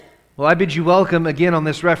Well, I bid you welcome again on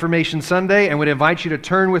this Reformation Sunday and would invite you to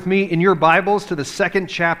turn with me in your Bibles to the second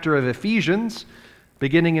chapter of Ephesians,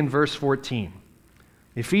 beginning in verse 14.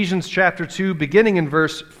 Ephesians chapter 2, beginning in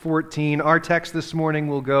verse 14. Our text this morning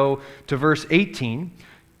will go to verse 18.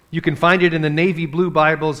 You can find it in the navy blue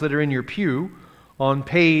Bibles that are in your pew on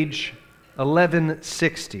page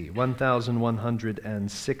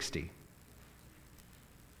 1160.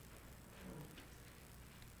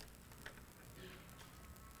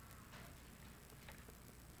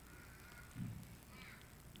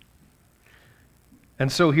 And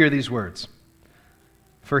so hear these words.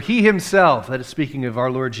 For he himself, that is speaking of our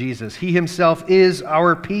Lord Jesus, he himself is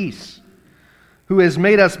our peace, who has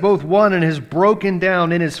made us both one and has broken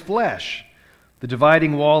down in his flesh the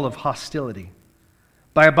dividing wall of hostility,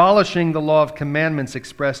 by abolishing the law of commandments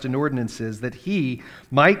expressed in ordinances, that he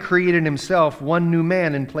might create in himself one new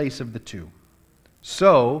man in place of the two,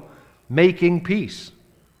 so making peace,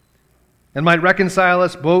 and might reconcile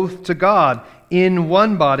us both to God in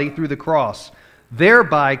one body through the cross,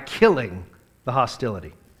 thereby killing the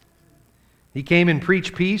hostility. He came and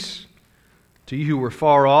preached peace to you who were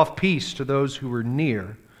far off, peace to those who were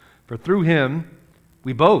near. For through him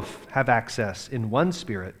we both have access in one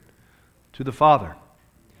Spirit to the Father.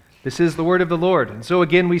 This is the word of the Lord. And so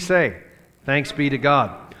again we say, thanks be to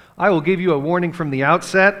God. I will give you a warning from the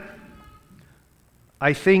outset.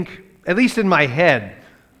 I think, at least in my head,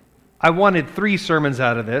 I wanted 3 sermons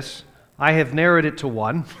out of this. I have narrowed it to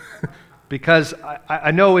 1. Because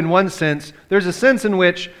I know in one sense, there's a sense in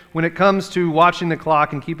which when it comes to watching the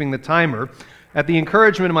clock and keeping the timer, at the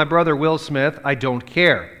encouragement of my brother Will Smith, I don't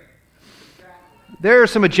care. There are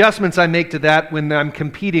some adjustments I make to that when I'm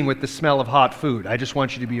competing with the smell of hot food. I just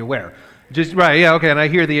want you to be aware. Right, yeah, okay, and I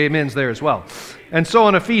hear the amens there as well. And so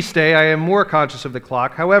on a feast day, I am more conscious of the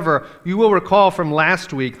clock. However, you will recall from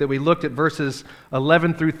last week that we looked at verses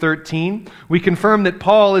 11 through 13. We confirmed that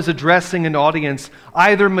Paul is addressing an audience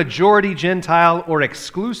either majority Gentile or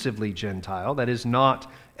exclusively Gentile, that is, not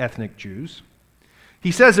ethnic Jews.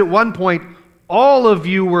 He says at one point, all of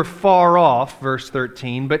you were far off, verse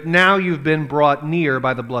 13, but now you've been brought near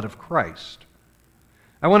by the blood of Christ.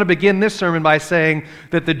 I want to begin this sermon by saying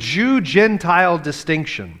that the Jew-Gentile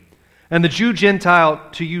distinction, and the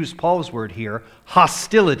Jew-Gentile, to use Paul's word here,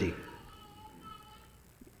 hostility,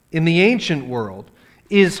 in the ancient world,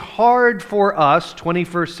 is hard for us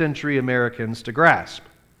 21st century Americans to grasp.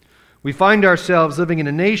 We find ourselves living in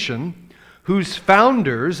a nation whose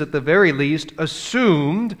founders, at the very least,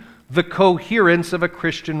 assumed the coherence of a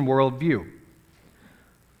Christian worldview.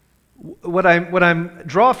 What I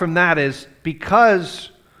draw from that is because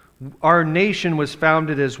our nation was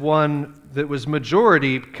founded as one that was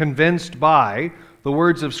majority convinced by the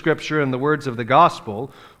words of Scripture and the words of the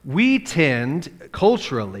gospel, we tend,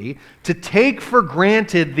 culturally, to take for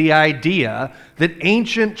granted the idea that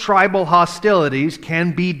ancient tribal hostilities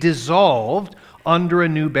can be dissolved under a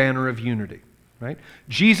new banner of unity. Right?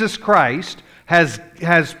 Jesus Christ has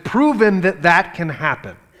proven that that can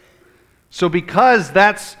happen. So because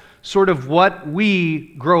that's sort of what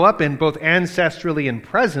we grow up in, both ancestrally and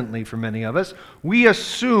presently for many of us, we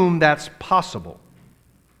assume that's possible.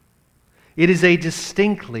 It is a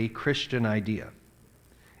distinctly Christian idea.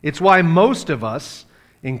 It's why most of us,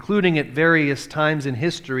 including at various times in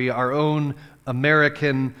history our own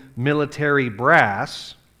American military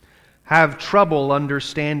brass, have trouble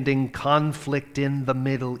understanding conflict in the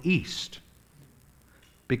Middle East.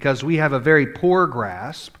 Because we have a very poor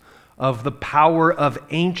grasp of the power of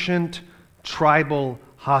ancient tribal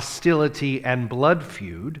hostility and blood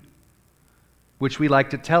feud, which we like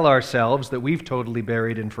to tell ourselves that we've totally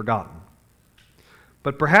buried and forgotten.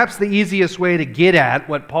 But perhaps the easiest way to get at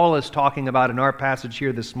what Paul is talking about in our passage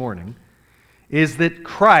here this morning is that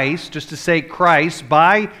Christ, just to say Christ,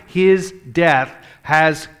 by his death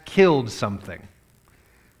has killed something.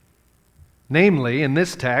 Namely, in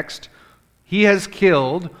this text, he has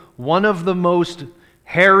killed one of the most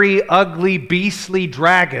hairy, ugly, beastly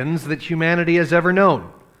dragons that humanity has ever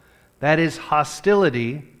known. That is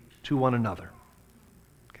hostility to one another.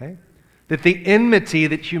 Okay? That the enmity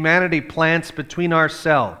that humanity plants between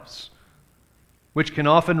ourselves, which can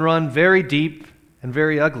often run very deep and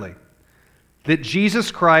very ugly, that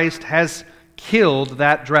Jesus Christ has killed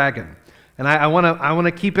that dragon. And I want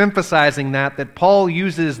to keep emphasizing that Paul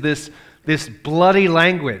uses this bloody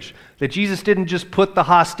language, that Jesus didn't just put the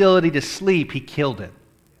hostility to sleep, he killed it.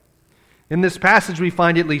 In this passage, we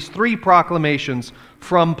find at least 3 proclamations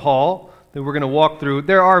from Paul that we're going to walk through.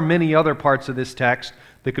 There are many other parts of this text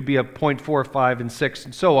that could be a point 4, 5, and 6,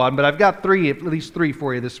 and so on, but I've got at least three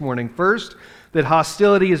for you this morning. First, that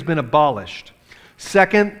hostility has been abolished.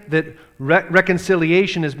 Second, that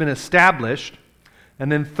reconciliation has been established.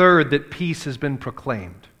 And then third, that peace has been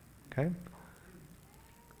proclaimed. Okay?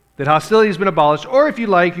 That hostility has been abolished, or if you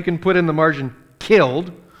like, you can put in the margin,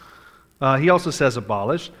 killed. He also says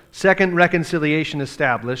abolished. Second, reconciliation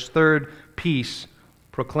established. Third, peace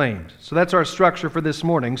proclaimed. So that's our structure for this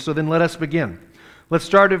morning. So then let us begin. Let's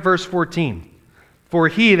start at verse 14. For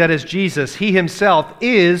he, that is Jesus, he himself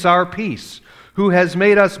is our peace, who has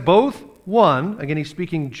made us both one. Again, he's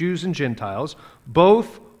speaking Jews and Gentiles,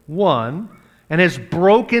 both one, and has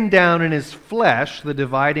broken down in his flesh the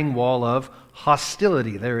dividing wall of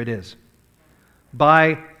hostility. There it is.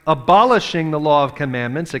 By abolishing the law of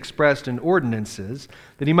commandments expressed in ordinances,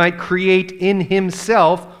 that he might create in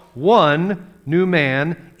himself one new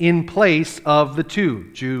man in place of the two,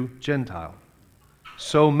 Jew, Gentile,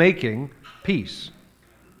 so making peace.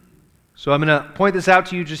 So I'm going to point this out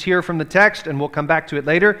to you just here from the text, and we'll come back to it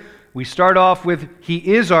later. We start off with, he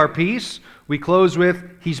is our peace. We close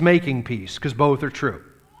with, he's making peace, because both are true.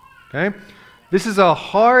 Okay? This is a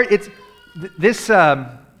hard,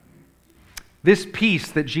 this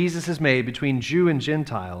peace that Jesus has made between Jew and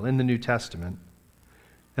Gentile in the New Testament,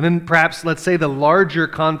 and then perhaps, let's say, the larger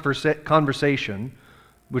conversation,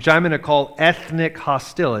 which I'm going to call ethnic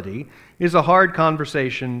hostility, is a hard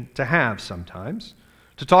conversation to have sometimes.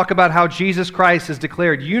 To talk about how Jesus Christ has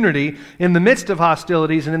declared unity in the midst of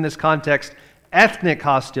hostilities, and in this context, ethnic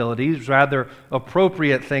hostilities, rather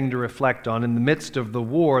appropriate thing to reflect on in the midst of the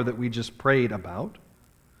war that we just prayed about.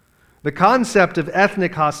 The concept of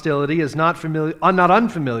ethnic hostility is not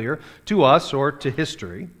unfamiliar to us or to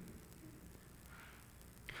history.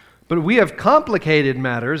 But we have complicated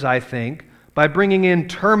matters, I think, by bringing in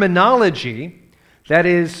terminology that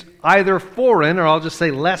is either foreign or I'll just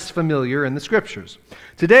say less familiar in the Scriptures.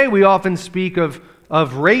 Today we often speak of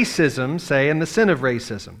racism, say, and the sin of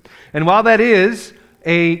racism. And while that is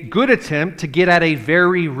a good attempt to get at a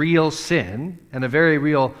very real sin and a very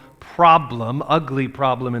real problem, ugly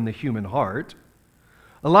problem in the human heart,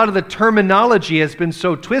 a lot of the terminology has been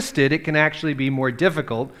so twisted it can actually be more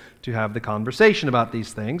difficult to have the conversation about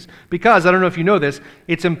these things, because, I don't know if you know this,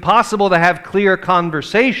 it's impossible to have clear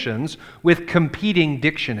conversations with competing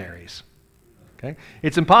dictionaries. Okay?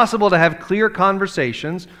 It's impossible to have clear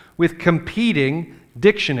conversations with competing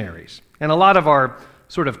dictionaries. And a lot of our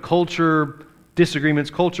sort of culture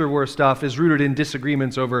war stuff is rooted in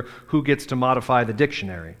disagreements over who gets to modify the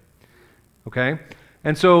dictionary. Okay?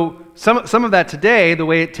 And so some of that today, the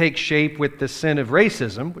way it takes shape with the sin of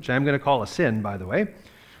racism, which I'm going to call a sin, by the way,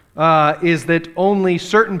 is that only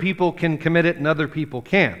certain people can commit it and other people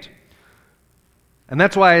can't. And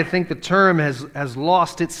that's why I think the term has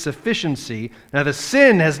lost its sufficiency. Now, the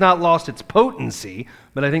sin has not lost its potency,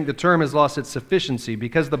 but I think the term has lost its sufficiency,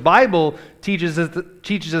 because the Bible teaches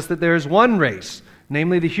us that there is one race,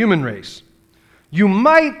 namely the human race. You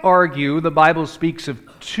might argue the Bible speaks of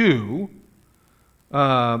two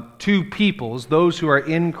peoples, those who are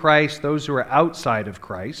in Christ, those who are outside of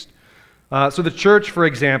Christ. So the church, for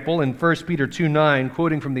example, in 1 Peter 2:9,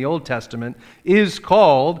 quoting from the Old Testament, is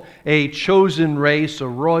called a chosen race, a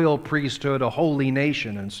royal priesthood, a holy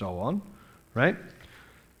nation, and so on, right?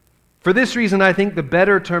 For this reason, I think the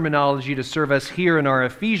better terminology to serve us here in our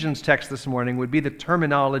Ephesians text this morning would be the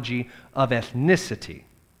terminology of ethnicity.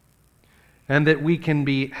 And that we can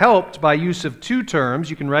be helped by use of two terms.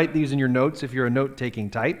 You can write these in your notes if you're a note-taking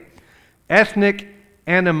type. Ethnic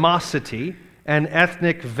animosity and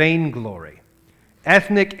ethnic vainglory.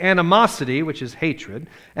 Ethnic animosity, which is hatred,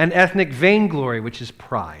 and ethnic vainglory, which is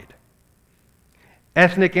pride.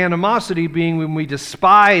 Ethnic animosity being when we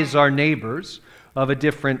despise our neighbors of a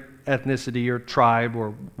different ethnicity or tribe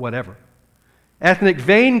or whatever. Ethnic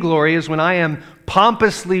vainglory is when I am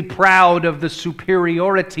pompously proud of the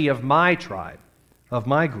superiority of my tribe, of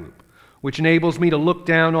my group, which enables me to look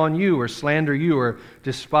down on you or slander you or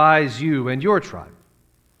despise you and your tribe.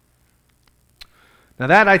 Now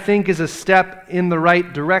that, I think, is a step in the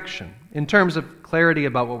right direction in terms of clarity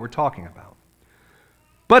about what we're talking about.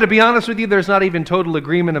 But to be honest with you, there's not even total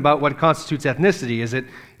agreement about what constitutes ethnicity. Is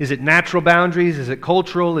it natural boundaries? Is it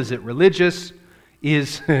cultural? Is it religious?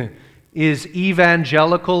 Is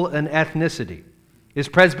evangelical an ethnicity? Is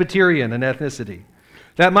Presbyterian an ethnicity?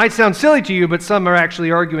 That might sound silly to you, but some are actually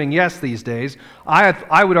arguing yes these days.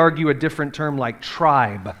 I would argue a different term like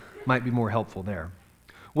tribe might be more helpful there.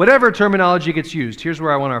 Whatever terminology gets used, here's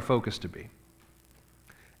where I want our focus to be.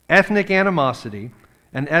 Ethnic animosity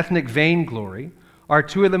and ethnic vainglory are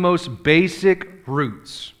two of the most basic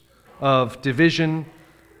roots of division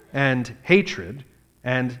and hatred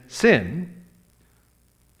and sin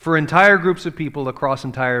for entire groups of people across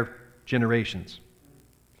entire generations.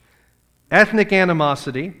 ethnic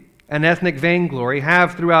animosity and ethnic vainglory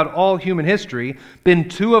have, throughout all human history, been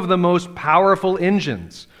two of the most powerful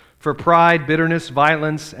engines for pride, bitterness,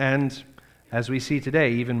 violence, and, as we see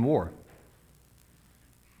today, even war.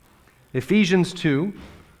 Ephesians 2,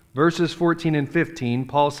 verses 14 and 15,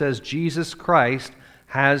 Paul says Jesus Christ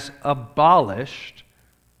has abolished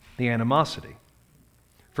the animosity.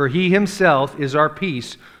 For he himself is our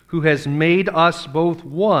peace, who has made us both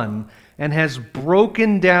one and has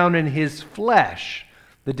broken down in his flesh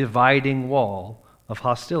the dividing wall of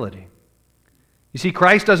hostility. You see,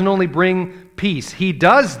 Christ doesn't only bring peace. He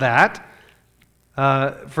does that.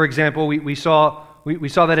 For example, we saw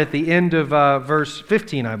that at the end of verse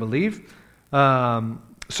 15, I believe.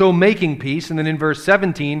 So making peace. And then in verse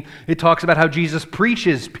 17, it talks about how Jesus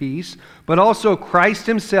preaches peace, but also Christ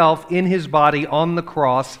himself in his body on the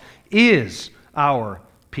cross is our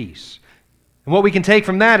peace. And what we can take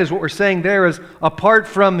from that is what we're saying there is, apart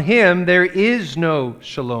from him, there is no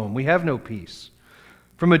shalom. We have no peace.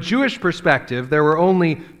 From a Jewish perspective, there were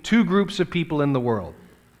only two groups of people in the world: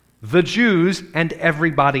 the Jews and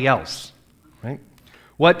everybody else. Right?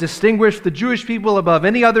 What distinguished the Jewish people above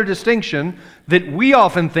any other distinction that we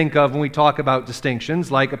often think of when we talk about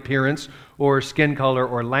distinctions, like appearance or skin color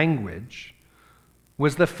or language,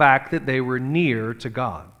 was the fact that they were near to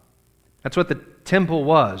God. That's what the temple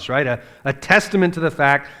was, right? A testament to the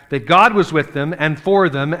fact that God was with them and for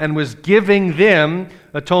them and was giving them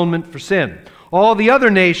atonement for sin. All the other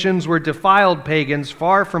nations were defiled pagans,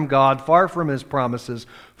 far from God, far from his promises,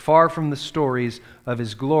 far from the stories of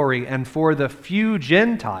his glory. And for the few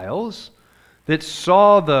Gentiles that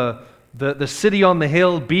saw the city on the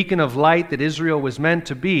hill, beacon of light that Israel was meant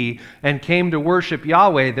to be, and came to worship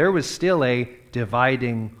Yahweh, there was still a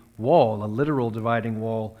dividing wall, a literal dividing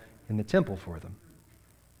wall in the temple for them.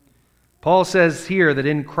 Paul says here that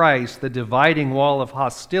in Christ, the dividing wall of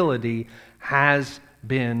hostility has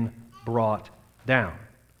been brought down.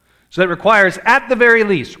 So that requires, at the very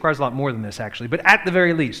least, requires a lot more than this actually, but at the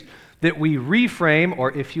very least, that we reframe,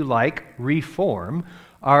 or if you like, reform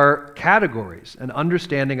our categories, an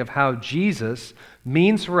understanding of how Jesus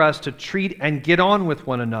means for us to treat and get on with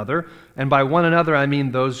one another, and by one another I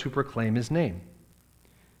mean those who proclaim his name.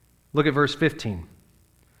 Look at verse 15.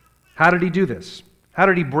 How did he do this? How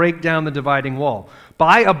did he break down the dividing wall?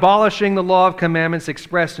 By abolishing the law of commandments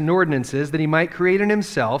expressed in ordinances, that he might create in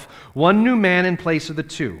himself one new man in place of the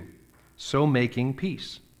two, so making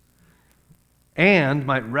peace, and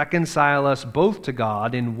might reconcile us both to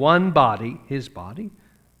God in one body, his body,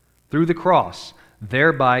 through the cross,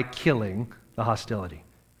 thereby killing the hostility.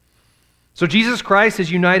 So Jesus Christ has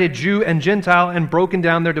united Jew and Gentile and broken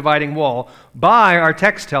down their dividing wall by, our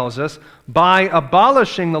text tells us, by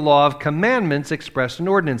abolishing the law of commandments expressed in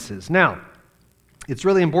ordinances. Now, it's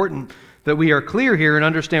really important that we are clear here and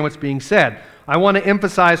understand what's being said. I want to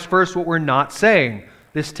emphasize first what we're not saying.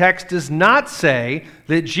 This text does not say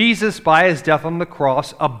that Jesus, by his death on the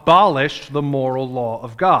cross, abolished the moral law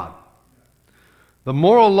of God. The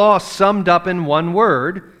moral law, summed up in one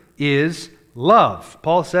word, is love.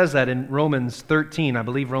 Paul says that in Romans 13, I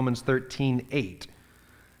believe Romans 13:8.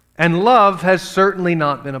 And love has certainly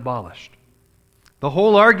not been abolished. The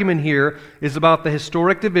whole argument here is about the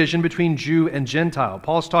historic division between Jew and Gentile.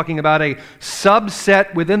 Paul's talking about a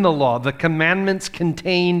subset within the law, the commandments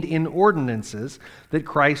contained in ordinances that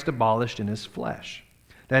Christ abolished in his flesh.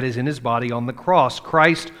 That is, in his body on the cross.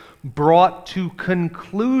 Christ brought to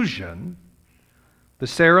conclusion the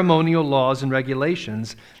ceremonial laws and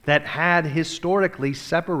regulations that had historically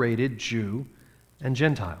separated Jew and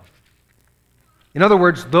Gentile. In other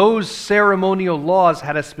words, those ceremonial laws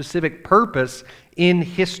had a specific purpose in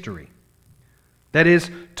history. That is,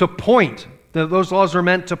 to point. Those laws were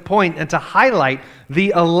meant to point and to highlight the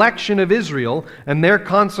election of Israel and their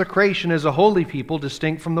consecration as a holy people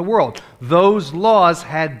distinct from the world. Those laws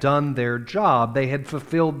had done their job. They had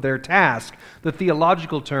fulfilled their task. The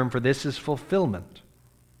theological term for this is fulfillment.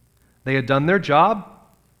 They had done their job,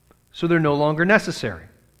 so they're no longer necessary.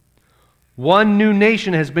 One new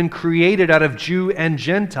nation has been created out of Jew and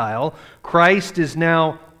Gentile. Christ is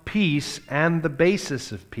now peace and the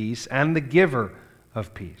basis of peace and the giver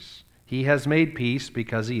of peace. He has made peace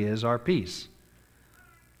because he is our peace.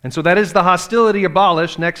 And so that is the hostility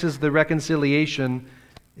abolished. Next is the reconciliation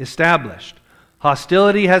established.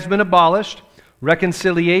 Hostility has been abolished.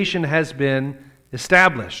 Reconciliation has been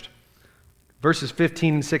established. Verses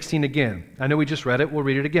 15 and 16 again. I know we just read it. We'll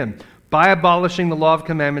read it again. By abolishing the law of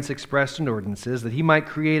commandments expressed in ordinances, that he might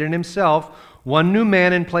create in himself one new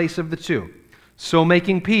man in place of the two, so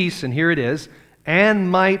making peace, and here it is,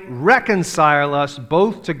 and might reconcile us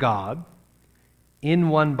both to God in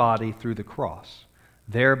one body through the cross,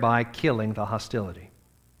 thereby killing the hostility.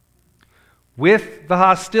 With the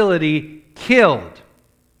hostility killed,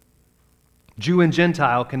 Jew and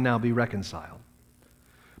Gentile can now be reconciled.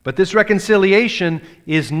 But this reconciliation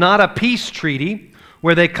is not a peace treaty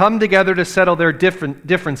where they come together to settle their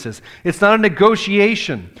differences. It's not a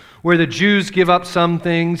negotiation where the Jews give up some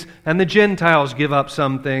things and the Gentiles give up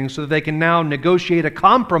some things so that they can now negotiate a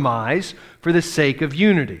compromise for the sake of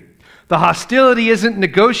unity. The hostility isn't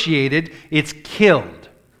negotiated, it's killed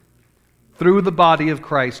through the body of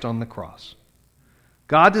Christ on the cross.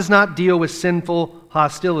 God does not deal with sinful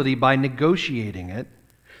hostility by negotiating it.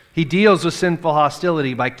 He deals with sinful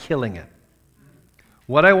hostility by killing it.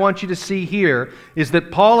 What I want you to see here is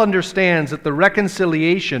that Paul understands that the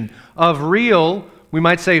reconciliation of real, we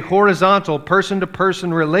might say horizontal,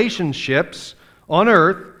 person-to-person relationships on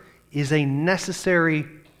earth is a necessary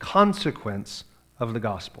consequence of the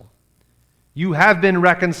gospel. You have been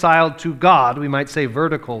reconciled to God, we might say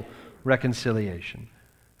vertical reconciliation.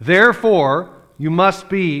 Therefore, you must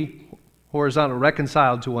be horizontal,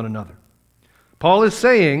 reconciled to one another. Paul is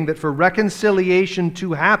saying that for reconciliation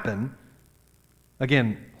to happen,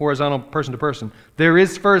 again, horizontal, person to person, there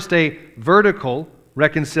is first a vertical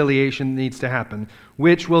reconciliation that needs to happen,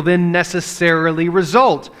 which will then necessarily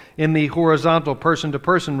result in the horizontal, person to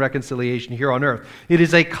person reconciliation here on earth. It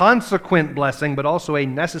is a consequent blessing, but also a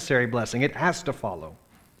necessary blessing. It has to follow.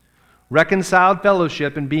 Reconciled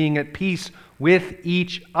fellowship and being at peace with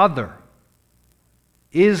each other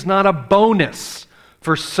is not a bonus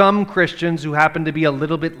for some Christians who happen to be a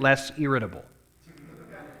little bit less irritable.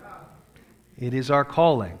 It is our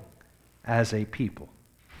calling as a people.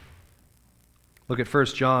 Look at 1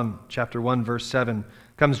 John chapter 1, verse 7.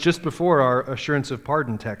 Comes just before our assurance of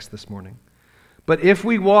pardon text this morning. But if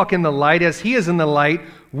we walk in the light as he is in the light,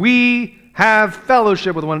 we have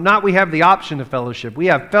fellowship with one another. Not we have the option of fellowship. We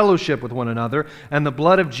have fellowship with one another, and the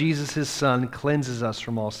blood of Jesus, his Son, cleanses us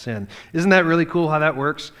from all sin. Isn't that really cool how that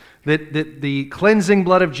works? That the cleansing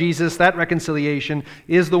blood of Jesus, that reconciliation,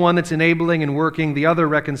 is the one that's enabling and working the other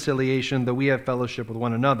reconciliation, that we have fellowship with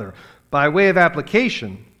one another. By way of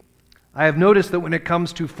application, I have noticed that when it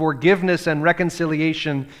comes to forgiveness and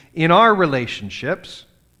reconciliation in our relationships,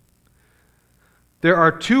 there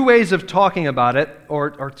are two ways of talking about it,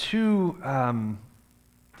 I'll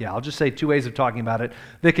just say two ways of talking about it,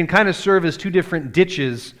 that can kind of serve as two different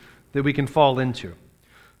ditches that we can fall into.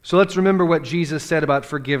 So let's remember what Jesus said about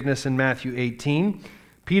forgiveness in Matthew 18.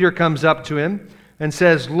 Peter comes up to him and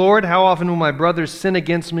says, Lord, how often will my brother sin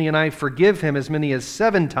against me and I forgive him? As many as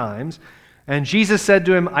 7 times. And Jesus said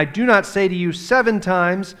to him, I do not say to you 7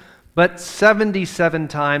 times, but 77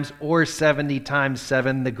 times or 70 times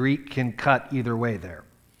 7. The Greek can cut either way there.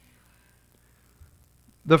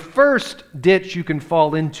 The first ditch you can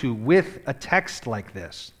fall into with a text like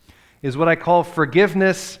this is what I call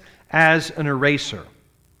forgiveness as an eraser.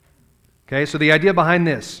 Okay, so the idea behind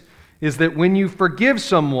this is that when you forgive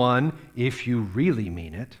someone, if you really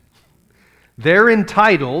mean it, they're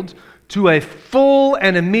entitled to a full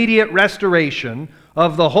and immediate restoration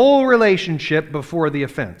of the whole relationship before the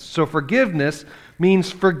offense. So forgiveness means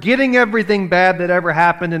forgetting everything bad that ever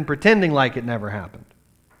happened and pretending like it never happened.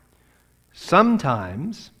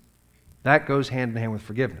 Sometimes that goes hand in hand with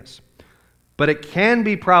forgiveness. But it can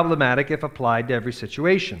be problematic if applied to every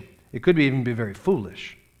situation. It could even be very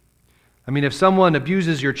foolish. I mean, if someone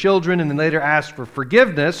abuses your children and then later asks for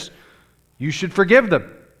forgiveness, you should forgive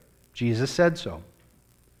them. Jesus said so.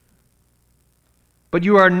 But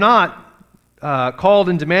you are not called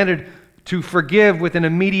and demanded to forgive with an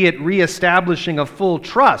immediate reestablishing of full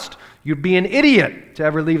trust. You'd be an idiot to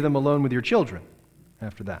ever leave them alone with your children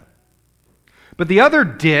after that. But the other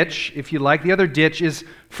ditch, if you like, the other ditch is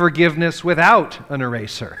forgiveness without an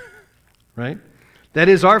eraser, right? That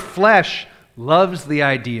is, our flesh loves the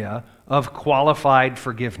idea of qualified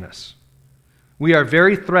forgiveness. We are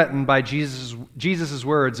very threatened by Jesus'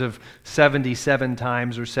 words of 77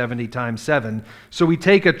 times or 70 times 7. So we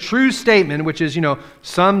take a true statement, which is,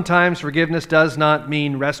 sometimes forgiveness does not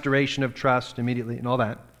mean restoration of trust immediately and all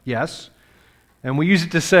that. Yes. And we use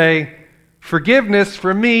it to say, forgiveness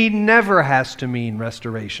for me never has to mean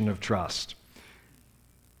restoration of trust.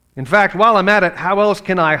 In fact, while I'm at it, how else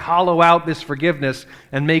can I hollow out this forgiveness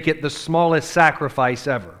and make it the smallest sacrifice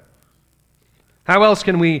ever? How else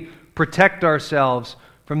can we protect ourselves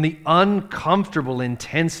from the uncomfortable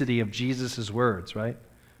intensity of Jesus' words, right?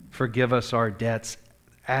 Forgive us our debts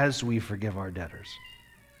as we forgive our debtors.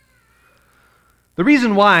 The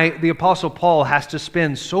reason why the Apostle Paul has to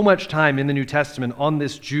spend so much time in the New Testament on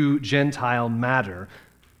this Jew-Gentile matter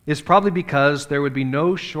is probably because there would be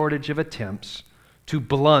no shortage of attempts to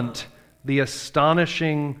blunt the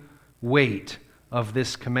astonishing weight of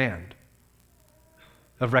this command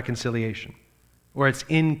of reconciliation, or its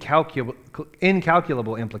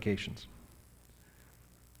incalculable implications.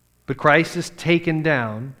 But Christ has taken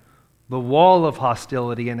down the wall of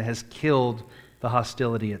hostility and has killed the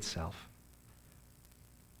hostility itself.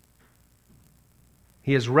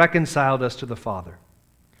 He has reconciled us to the Father.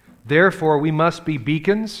 Therefore, we must be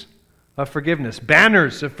beacons of forgiveness,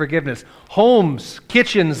 banners of forgiveness, homes,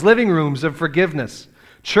 kitchens, living rooms of forgiveness,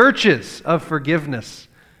 churches of forgiveness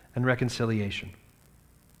and reconciliation.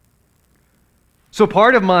 So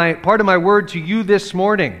part of my word to you this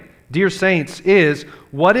morning, dear saints, is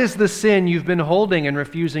what is the sin you've been holding and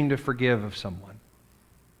refusing to forgive of someone?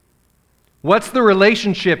 What's the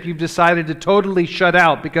relationship you've decided to totally shut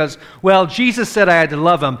out because, well, Jesus said I had to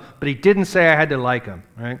love him, but he didn't say I had to like him,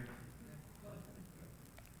 right?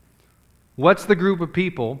 What's the group of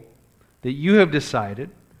people that you have decided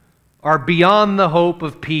are beyond the hope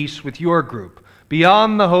of peace with your group,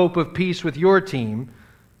 beyond the hope of peace with your team?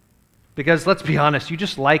 Because let's be honest, you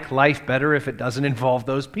just like life better if it doesn't involve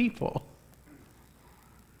those people.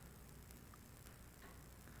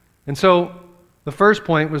 And so the first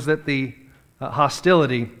point was that the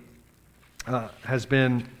hostility has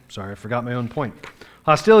been, I forgot my own point.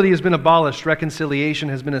 Hostility has been abolished, reconciliation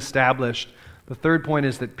has been established. The third point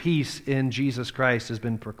is that peace in Jesus Christ has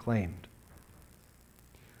been proclaimed.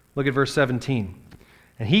 Look at verse 17.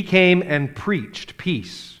 And he came and preached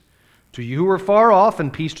peace to you who are far off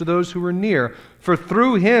and peace to those who are near. For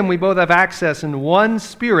through him we both have access in one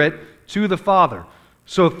Spirit to the Father.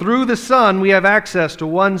 So through the Son we have access to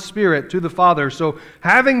one Spirit to the Father. So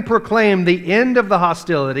having proclaimed the end of the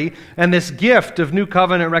hostility and this gift of new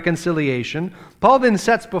covenant reconciliation, Paul then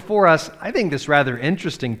sets before us, I think, this rather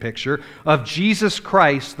interesting picture of Jesus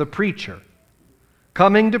Christ the preacher,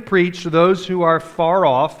 coming to preach to those who are far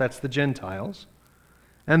off, that's the Gentiles,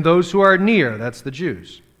 and those who are near, that's the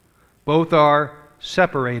Jews. Both are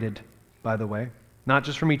separated, by the way, not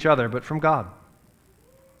just from each other, but from God.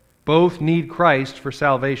 Both need Christ for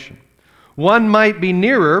salvation. One might be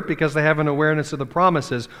nearer because they have an awareness of the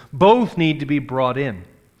promises. Both need to be brought in.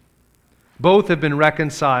 Both have been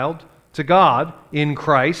reconciled to God in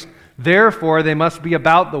Christ. Therefore, they must be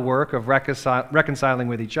about the work of reconciling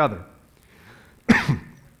with each other.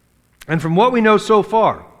 And from what we know so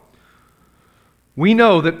far, we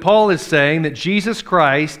know that Paul is saying that Jesus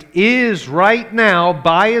Christ is right now,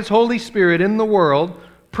 by his Holy Spirit in the world,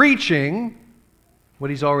 preaching what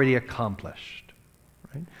he's already accomplished.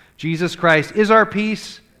 Right? Jesus Christ is our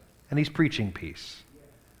peace, and he's preaching peace.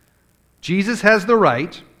 Jesus has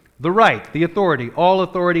the authority. All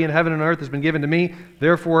authority in heaven and earth has been given to me.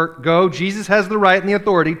 Therefore, go. Jesus has the right and the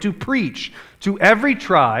authority to preach to every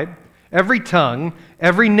tribe, every tongue,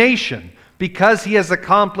 every nation, because he has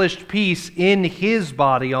accomplished peace in his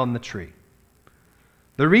body on the tree.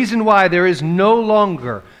 The reason why there is no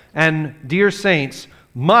longer, and dear saints,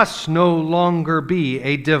 must no longer be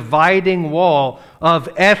a dividing wall of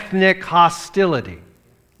ethnic hostility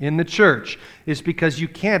in the church is because you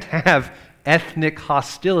can't have ethnic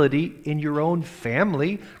hostility in your own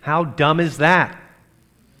family. How dumb is that?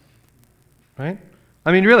 Right?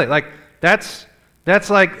 I mean, really, that's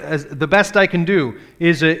the best I can do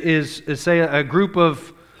is say a group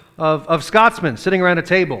of Scotsmen sitting around a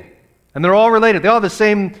table, and they're all related. They all have the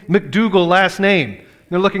same McDougall last name.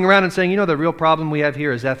 They're looking around and saying, the real problem we have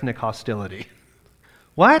here is ethnic hostility.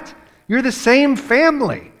 What? You're the same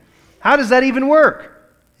family. How does that even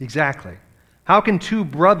work? Exactly. How can two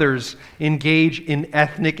brothers engage in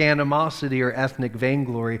ethnic animosity or ethnic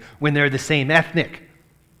vainglory when they're the same ethnic?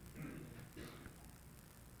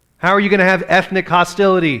 How are you going to have ethnic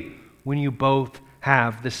hostility when you both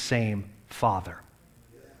have the same Father?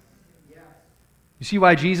 You see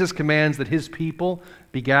why Jesus commands that his people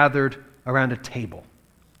be gathered around a table.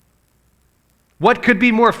 What could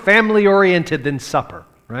be more family-oriented than supper,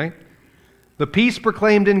 right? The peace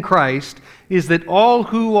proclaimed in Christ is that all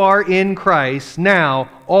who are in Christ now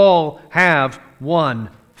all have one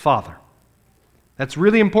Father. That's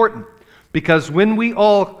really important because when we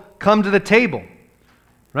all come to the table,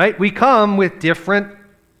 right, we come with different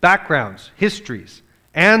backgrounds, histories,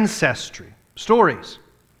 ancestry, stories.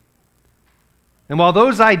 And while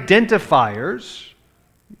those identifiers,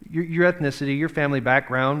 your ethnicity, your family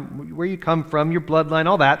background, where you come from, your bloodline,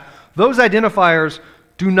 all that, those identifiers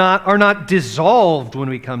are not dissolved when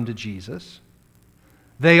we come to Jesus.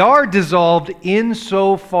 They are dissolved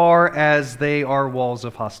insofar as they are walls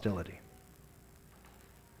of hostility.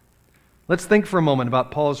 Let's think for a moment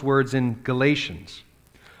about Paul's words in Galatians.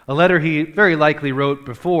 A letter he very likely wrote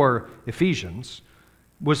before Ephesians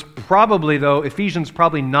was probably, though, Ephesians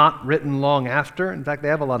probably not written long after. In fact, they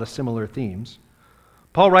have a lot of similar themes.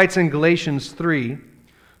 Paul writes in Galatians 3,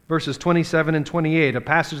 verses 27 and 28, a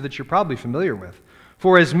passage that you're probably familiar with.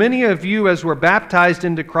 For as many of you as were baptized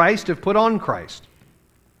into Christ have put on Christ.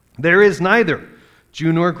 There is neither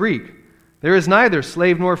Jew nor Greek. There is neither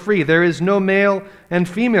slave nor free. There is no male and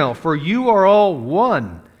female, for you are all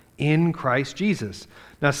one in Christ Jesus.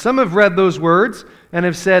 Now some have read those words and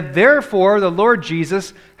have said, therefore the Lord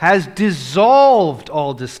Jesus has dissolved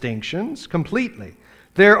all distinctions completely.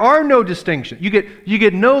 There are no distinctions. You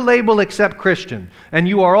get no label except Christian, and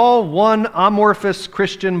you are all one amorphous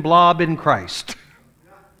Christian blob in Christ.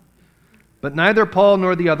 But neither Paul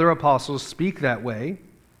nor the other apostles speak that way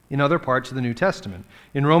in other parts of the New Testament.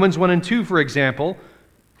 In Romans 1 and 2, for example,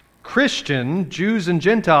 Christian, Jews and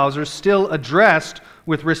Gentiles are still addressed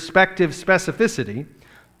with respective specificity.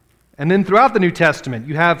 And then throughout the New Testament,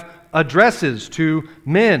 you have addresses to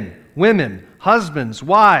men, women, husbands,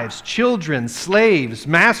 wives, children, slaves,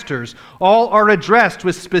 masters. All are addressed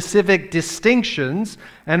with specific distinctions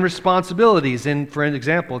and responsibilities in, for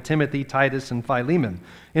example, Timothy, Titus, and Philemon.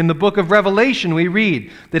 In the book of Revelation, we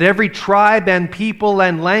read that every tribe and people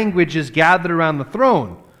and language is gathered around the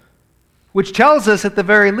throne, which tells us at the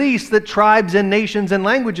very least that tribes and nations and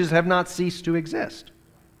languages have not ceased to exist,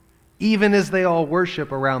 even as they all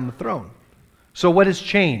worship around the throne. So what has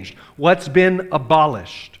changed? What's been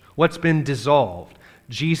abolished? What's been dissolved?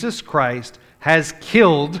 Jesus Christ has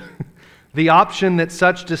killed the option that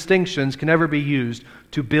such distinctions can ever be used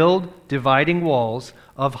to build dividing walls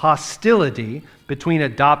of hostility between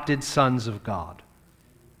adopted sons of God.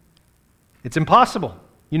 It's impossible.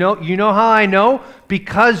 You know how I know?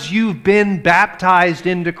 Because you've been baptized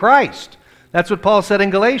into Christ. That's what Paul said in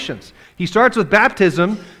Galatians. He starts with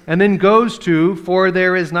baptism and then goes to, for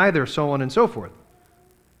there is neither, so on and so forth.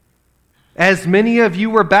 As many of you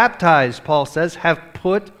were baptized, Paul says, have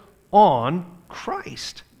put on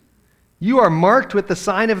Christ. You are marked with the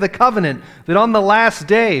sign of the covenant that on the last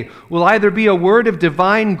day will either be a word of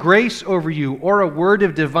divine grace over you or a word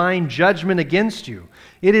of divine judgment against you.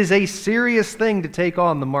 It is a serious thing to take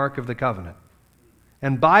on the mark of the covenant.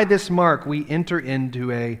 And by this mark we enter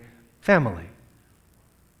into a family,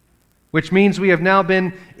 which means we have now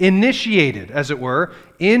been initiated, as it were,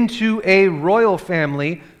 into a royal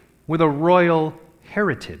family with a royal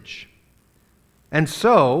heritage. And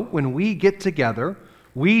so, when we get together,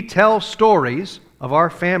 we tell stories of our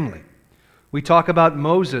family. We talk about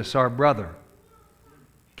Moses, our brother,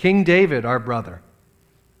 King David, our brother,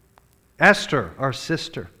 Esther, our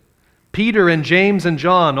sister, Peter and James and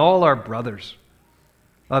John, all our brothers,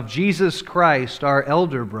 of Jesus Christ, our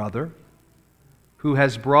elder brother, who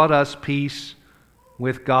has brought us peace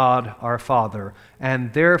with God our Father.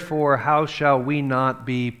 And therefore, how shall we not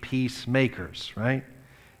be peacemakers, right?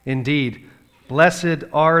 Indeed, blessed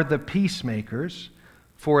are the peacemakers,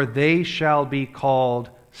 for they shall be called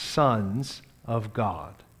sons of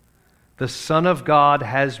God. The Son of God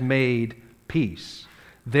has made peace.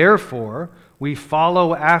 Therefore, we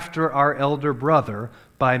follow after our elder brother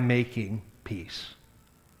by making peace.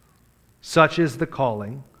 Such is the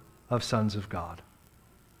calling of sons of God.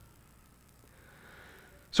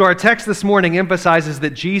 So our text this morning emphasizes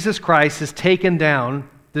that Jesus Christ has taken down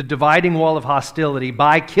the dividing wall of hostility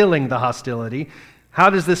by killing the hostility. How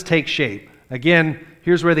does this take shape? Again,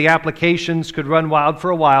 here's where the applications could run wild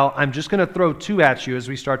for a while. I'm just going to throw two at you as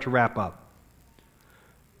we start to wrap up.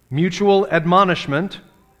 Mutual admonishment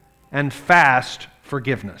and fast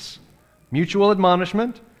forgiveness. Mutual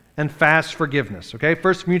admonishment and fast forgiveness. Okay,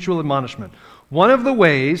 first, mutual admonishment. One of the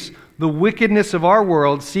ways the wickedness of our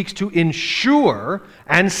world seeks to ensure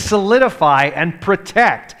and solidify and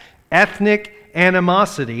protect ethnic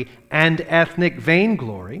animosity and ethnic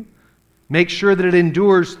vainglory, make sure that it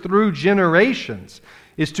endures through generations,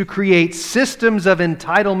 is to create systems of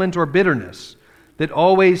entitlement or bitterness that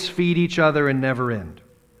always feed each other and never end.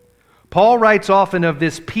 Paul writes often of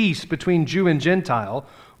this peace between Jew and Gentile,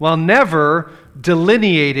 while never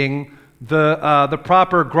delineating the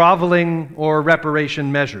proper groveling or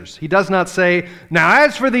reparation measures. He does not say, now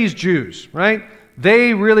as for these Jews, right?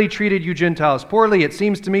 They really treated you Gentiles poorly. It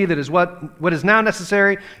seems to me that what is now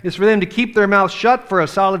necessary is for them to keep their mouths shut for a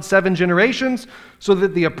solid 7 generations so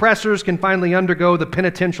that the oppressors can finally undergo the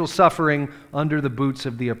penitential suffering under the boots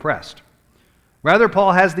of the oppressed. Rather,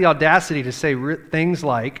 Paul has the audacity to say things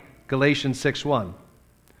like Galatians 6:1.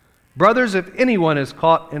 Brothers, if anyone is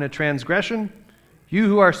caught in a transgression, you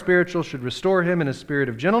who are spiritual should restore him in a spirit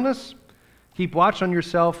of gentleness. Keep watch on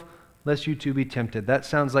yourself, lest you too be tempted. That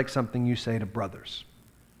sounds like something you say to brothers.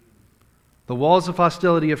 The walls of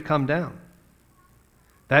hostility have come down.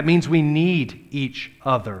 That means we need each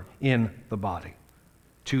other in the body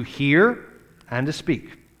to hear and to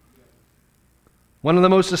speak. One of the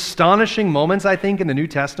most astonishing moments, I think, in the New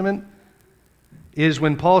Testament is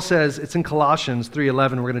when Paul says, it's in Colossians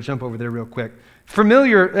 3:11, we're going to jump over there real quick.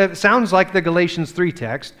 Familiar, it sounds like the Galatians 3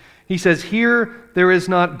 text. He says, here there is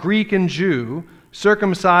not Greek and Jew,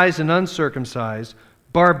 circumcised and uncircumcised,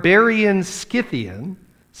 barbarian, Scythian,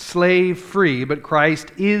 slave, free, but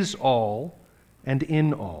Christ is all and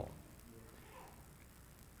in all.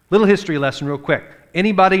 Little history lesson real quick.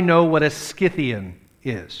 Anybody know what a Scythian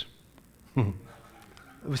is?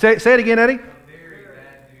 Say it again, Eddie.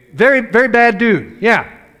 Very, very bad dude.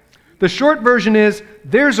 Yeah. The short version is,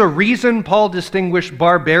 there's a reason Paul distinguished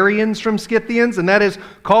barbarians from Scythians, and that is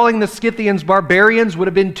calling the Scythians barbarians would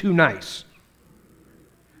have been too nice.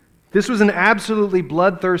 This was an absolutely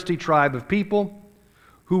bloodthirsty tribe of people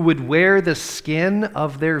who would wear the skin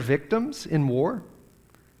of their victims in war,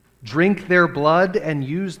 drink their blood, and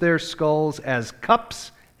use their skulls as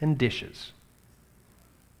cups and dishes.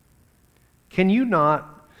 Can you not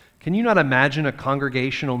imagine a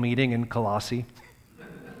congregational meeting in Colossae?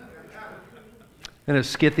 And a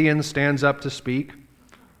Scythian stands up to speak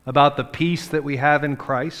about the peace that we have in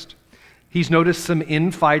Christ. He's noticed some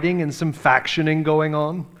infighting and some factioning going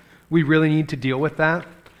on. We really need to deal with that.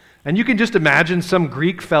 And you can just imagine some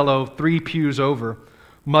Greek fellow 3 pews over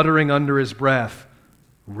muttering under his breath,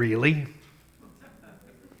 really?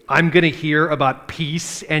 I'm going to hear about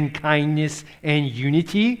peace and kindness and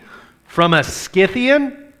unity from a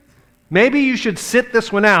Scythian? Maybe you should sit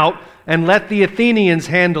this one out and let the Athenians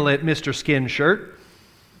handle it, Mr. Skin Shirt.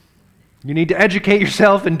 You need to educate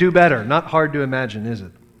yourself and do better. Not hard to imagine, is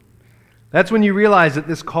it? That's when you realize that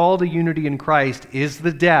this call to unity in Christ is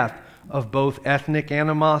the death of both ethnic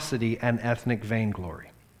animosity and ethnic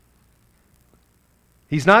vainglory.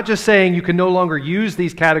 He's not just saying you can no longer use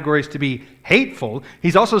these categories to be hateful.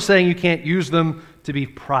 He's also saying you can't use them to be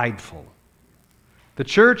prideful. The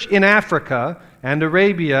church in Africa and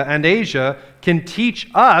Arabia and Asia can teach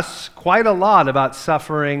us quite a lot about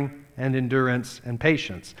suffering and endurance and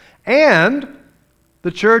patience. And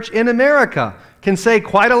the church in America can say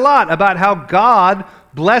quite a lot about how God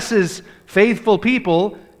blesses faithful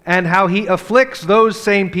people and how he afflicts those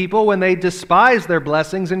same people when they despise their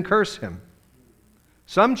blessings and curse him.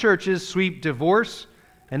 Some churches sweep divorce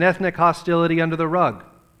and ethnic hostility under the rug.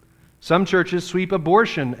 Some churches sweep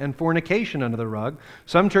abortion and fornication under the rug.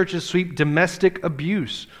 Some churches sweep domestic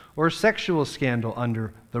abuse or sexual scandal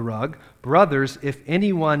under the rug. Brothers, if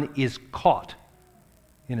anyone is caught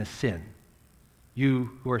in a sin, you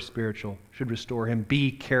who are spiritual should restore him.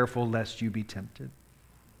 Be careful lest you be tempted.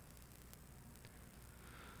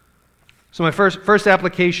 So my first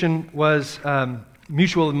application was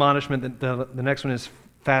mutual admonishment. The next one is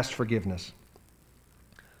fast forgiveness.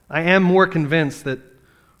 I am more convinced that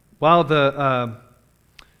while that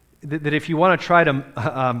if you want to try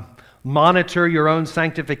to monitor your own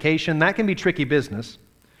sanctification, that can be tricky business.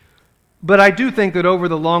 But I do think that over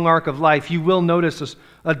the long arc of life, you will notice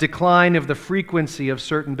a decline of the frequency of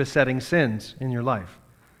certain besetting sins in your life.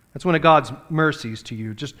 That's one of God's mercies to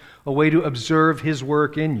you, just a way to observe his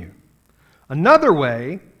work in you. Another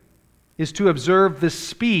way is to observe the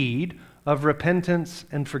speed of repentance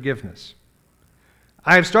and forgiveness.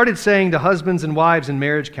 I have started saying to husbands and wives in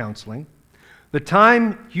marriage counseling, the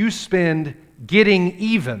time you spend getting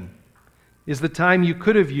even is the time you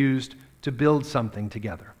could have used to build something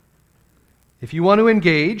together. If you want to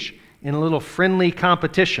engage in a little friendly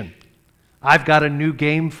competition, I've got a new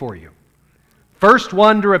game for you. First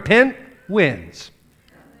one to repent wins.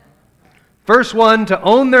 First one to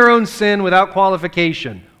own their own sin without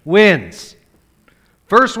qualification wins.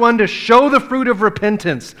 First one to show the fruit of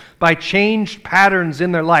repentance by changed patterns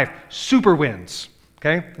in their life, super wins.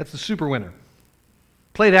 Okay? That's the super winner.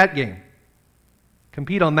 Play that game.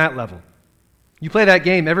 Compete on that level. You play that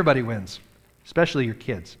game, everybody wins, especially your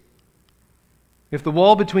kids. If the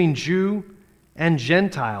wall between Jew and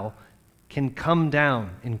Gentile can come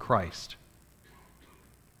down in Christ,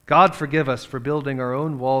 God forgive us for building our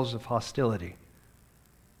own walls of hostility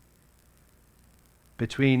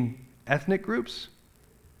between ethnic groups,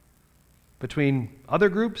 between other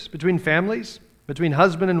groups, between families, between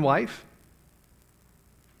husband and wife.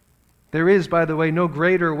 There is, by the way, no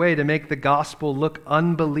greater way to make the gospel look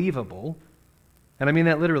unbelievable, and I mean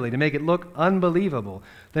that literally, to make it look unbelievable,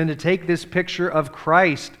 than to take this picture of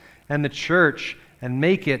Christ and the church and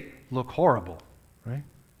make it look horrible, right?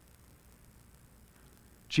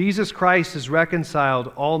 Jesus Christ has reconciled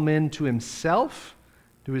all men to himself,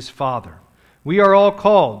 to his Father. We are all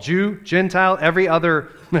called, Jew, Gentile, every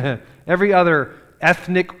other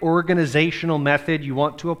ethnic organizational method you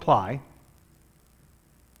want to apply.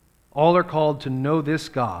 All are called to know this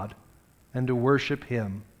God and to worship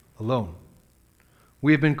him alone.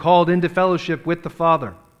 We have been called into fellowship with the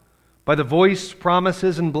Father by the voice,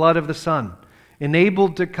 promises, and blood of the Son,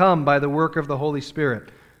 enabled to come by the work of the Holy Spirit.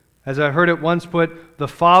 As I heard it once put, the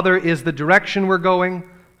Father is the direction we're going,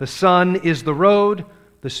 the Son is the road,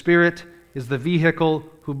 the Spirit is the vehicle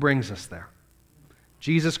who brings us there.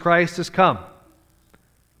 Jesus Christ has come.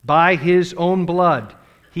 By His own blood,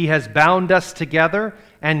 He has bound us together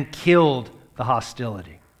and killed the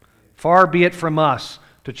hostility. Far be it from us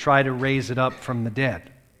to try to raise it up from the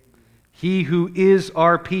dead. He who is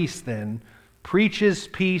our peace, then, preaches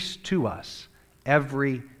peace to us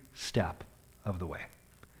every step of the way.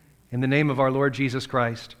 In the name of our Lord Jesus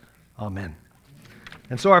Christ, amen.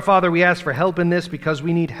 And so, our Father, we ask for help in this because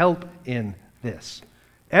we need help in this.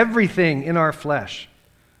 Everything in our flesh,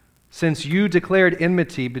 since you declared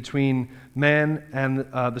enmity between man and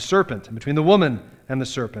the serpent, and between the woman and the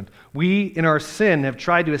serpent, we in our sin have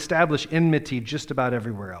tried to establish enmity just about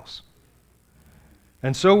everywhere else.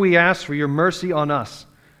 And so we ask for your mercy on us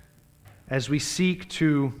as we seek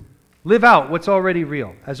to live out what's already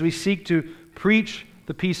real, as we seek to preach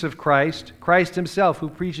the peace of Christ, Christ Himself who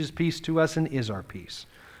preaches peace to us and is our peace.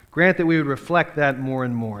 Grant that we would reflect that more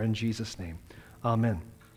and more in Jesus' name. Amen.